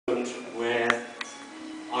where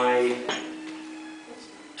I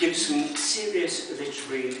give some serious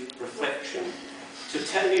literary reflection to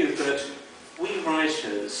tell you that we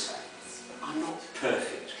writers are not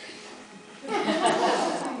perfect people.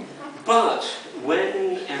 But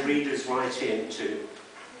when our readers write in to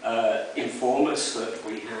inform us that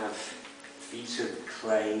we have feet of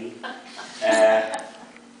clay,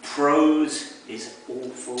 prose is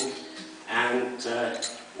awful, and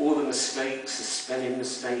all the mistakes, the spelling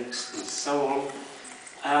mistakes, and so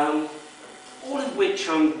on, all of which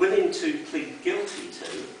I'm willing to plead guilty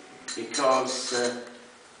to, because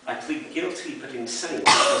I plead guilty but insane,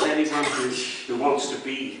 because anyone who wants to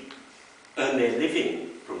earn their living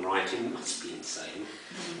from writing must be insane.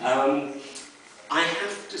 I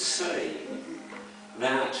have to say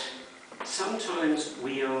that sometimes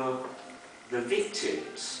we are the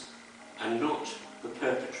victims and not the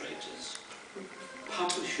perpetrators.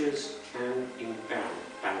 Publishers can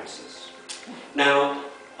embarrass us. Now,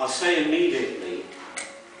 I'll say immediately,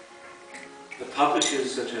 the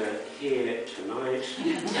publishers that are here tonight, and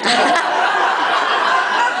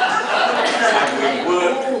we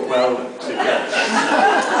work well together.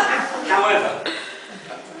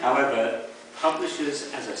 However,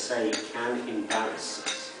 publishers, as I say, can embarrass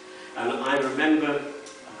us. And I remember,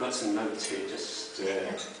 I've got some notes here just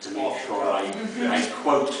to make sure I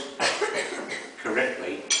quote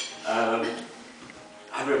correctly.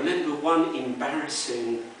 I remember one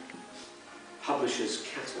embarrassing publisher's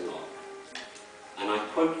catalogue, and I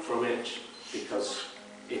quote from it because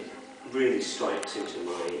it really strikes into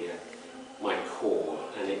my core,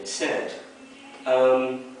 and it said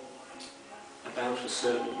about a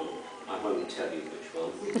certain book, I won't tell you which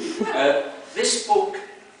one. This book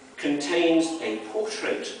contains a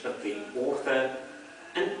portrait of the author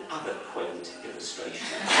and other quaint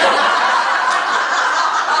illustrations.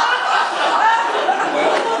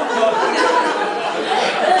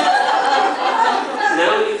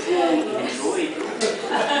 Now you've all enjoyed it.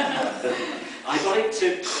 I'd like to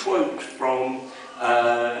quote from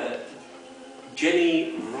Jenny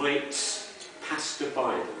Wright's Pasta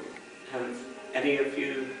Bible. Have any of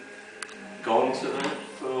you gone to that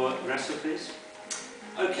for recipes?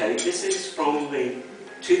 Okay, this is from the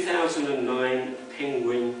 2009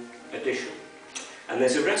 Penguin edition. And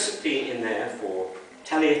there's a recipe in there for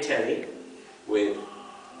tagliatelle with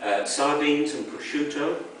sardines and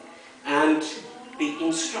prosciutto, and the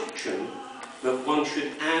instruction that one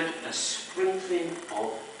should add a sprinkling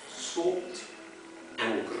of salt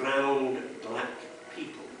and ground black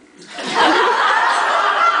people.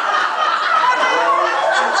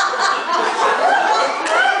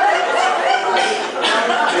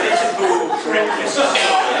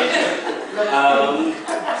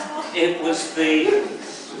 It was the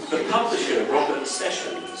publisher, Robert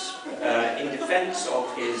Sessions, in defence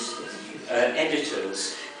of his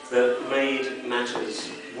editors, that made matters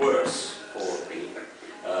worse for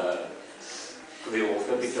the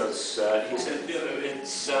author, because he said, you know,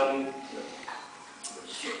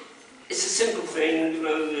 it's a simple thing, you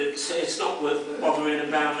know, it's not worth bothering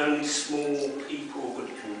about, only small people would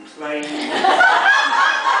complain.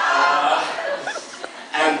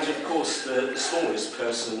 And of course, the smallest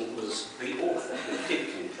person was the author who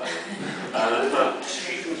did complain. But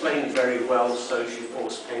she complained very well, so she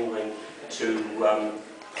forced Penguin to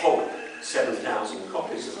pulp 7,000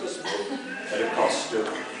 copies of this book at a cost of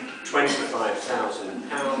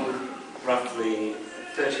 £25,000, roughly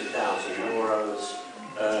 30,000 euros,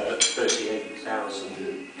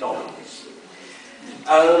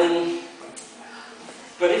 $38,000.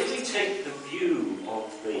 But if we take the view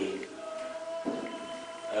of the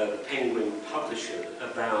Penguin publisher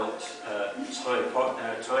about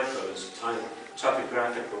typos,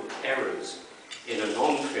 typographical errors in a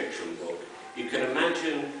non-fiction book, you can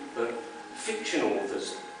imagine that fiction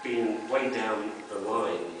authors, being way down the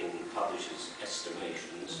line in publishers'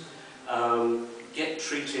 estimations, get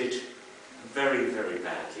treated very, very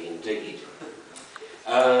badly indeed.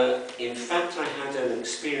 In fact, I had an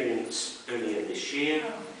experience earlier this year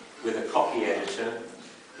with a copy editor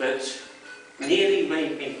that nearly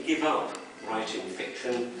made me give up writing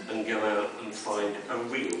fiction and go out and find a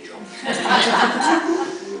real job.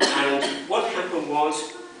 And what happened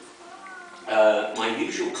was, my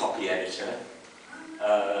usual copy editor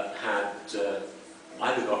had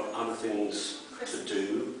either got other things to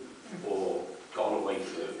do or gone away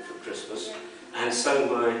for Christmas, and so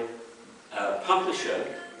my publisher,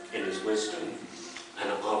 in his wisdom, and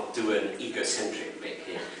I'll do an egocentric bit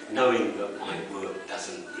here, knowing that my work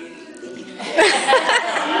doesn't really need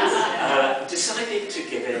it, decided to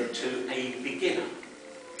give it to a beginner,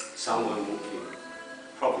 someone who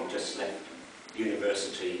probably just left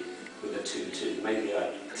university with a 2-2. Maybe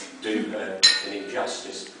I'd do her an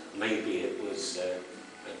injustice. Maybe it was a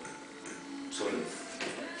sort of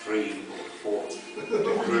 3 or 4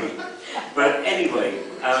 degree. But anyway,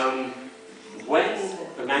 when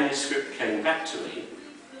the manuscript came back to me,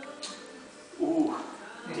 ooh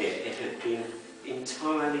dear, it had been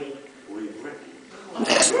entirely rewritten.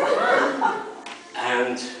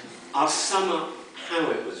 And I'll sum up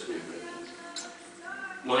how it was rewritten.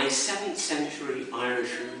 My 7th century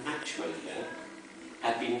Irish matchmaker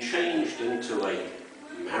had been changed into a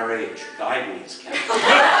marriage guidance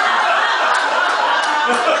counselor.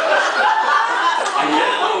 I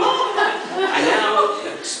now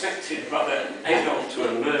expected Brother Adolf to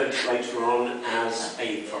emerge later on as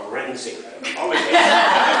a forensic pathologist,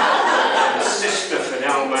 and Sister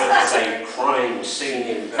Fidelma as a crime scene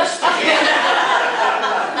investigator.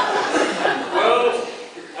 Well,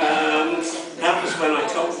 that was when I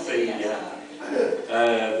told the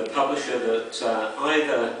publisher that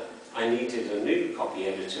either I needed a new copy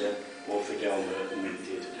editor or Fidelma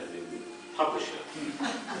needed a new publisher.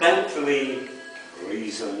 Thankfully,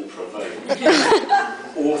 reason prevailed.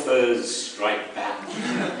 Authors strike back.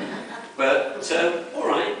 But, all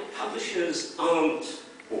right, publishers aren't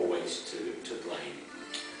always to blame.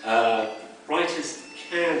 Writers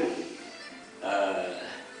can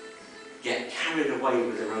get carried away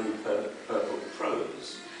with their own purple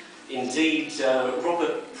prose. Indeed,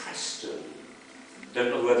 Robert Preston,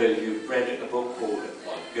 don't know whether you've read a book called A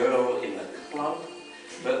Girl in the Club,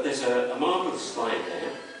 but there's a marvellous line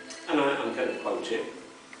there, and I'm going to quote it.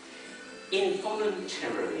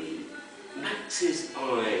 Involuntarily, Max's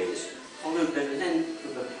eyes followed the length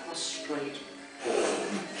of the prostrate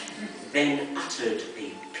form, then uttered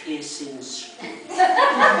a piercing scream.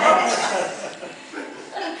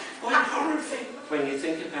 Quite horrific when you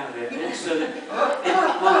think about it. It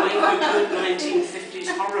will make a good 1950s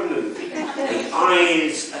horror movie. The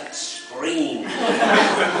eyes that scream.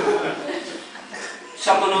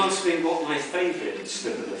 Someone asked me what my favourite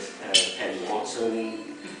slip of the pen was,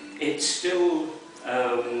 and it's still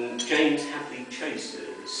James Hadley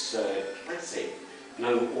Chaser's classic,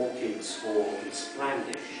 No Orchids for Miss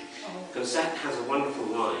Blandish, because that has a wonderful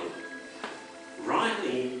line.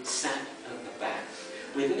 Riley sat at the back,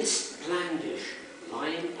 with Miss Blandish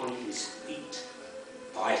lying on his feet,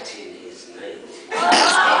 biting his nails. But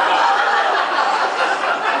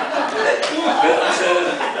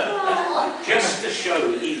just to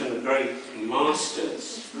show even the great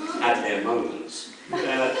masters had their moments,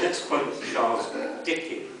 let's quote Charles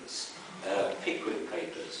Dickens' Pickwick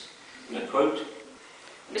Papers. And I quote,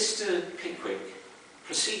 Mr. Pickwick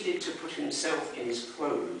proceeded to put himself in his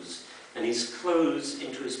clothes and his clothes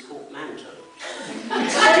into his portmanteau. He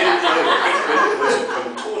didn't know Pickwick was a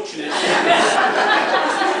contortionist.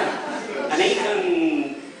 And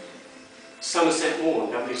even Somerset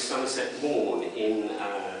Maugham, W. Somerset Maugham, in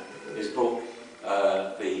his book,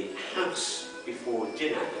 The House Before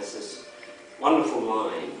Dinner, has this wonderful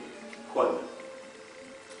line, quote,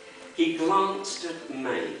 he glanced at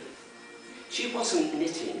May. She wasn't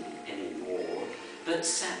knitting anymore, but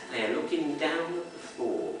sat there looking down at the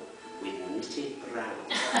floor with knitted brows.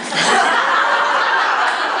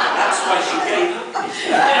 That's why she gave up.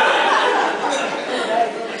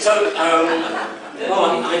 So, well,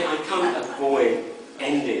 I can't avoid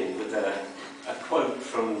ending with a quote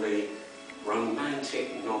from the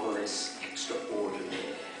romantic novelist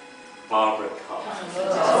extraordinaire, Barbara Carr.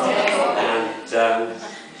 And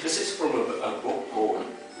this is from a book called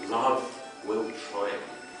Love Will Triumph.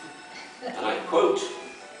 And I quote,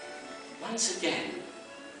 once again,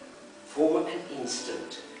 for an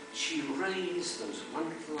instant, she raised those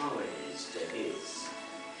wonderful eyes to his.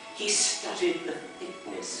 He studied the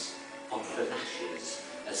thickness of the lashes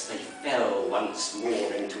as they fell once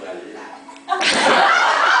more into her lap.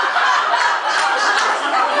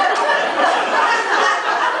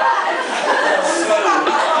 So,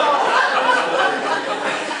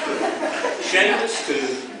 Seamus, to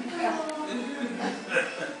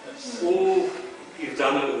all you've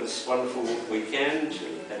done over this wonderful weekend, to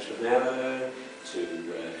Petronella, to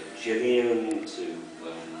Gillian, to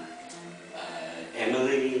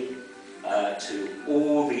Emily, to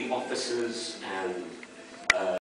all the officers and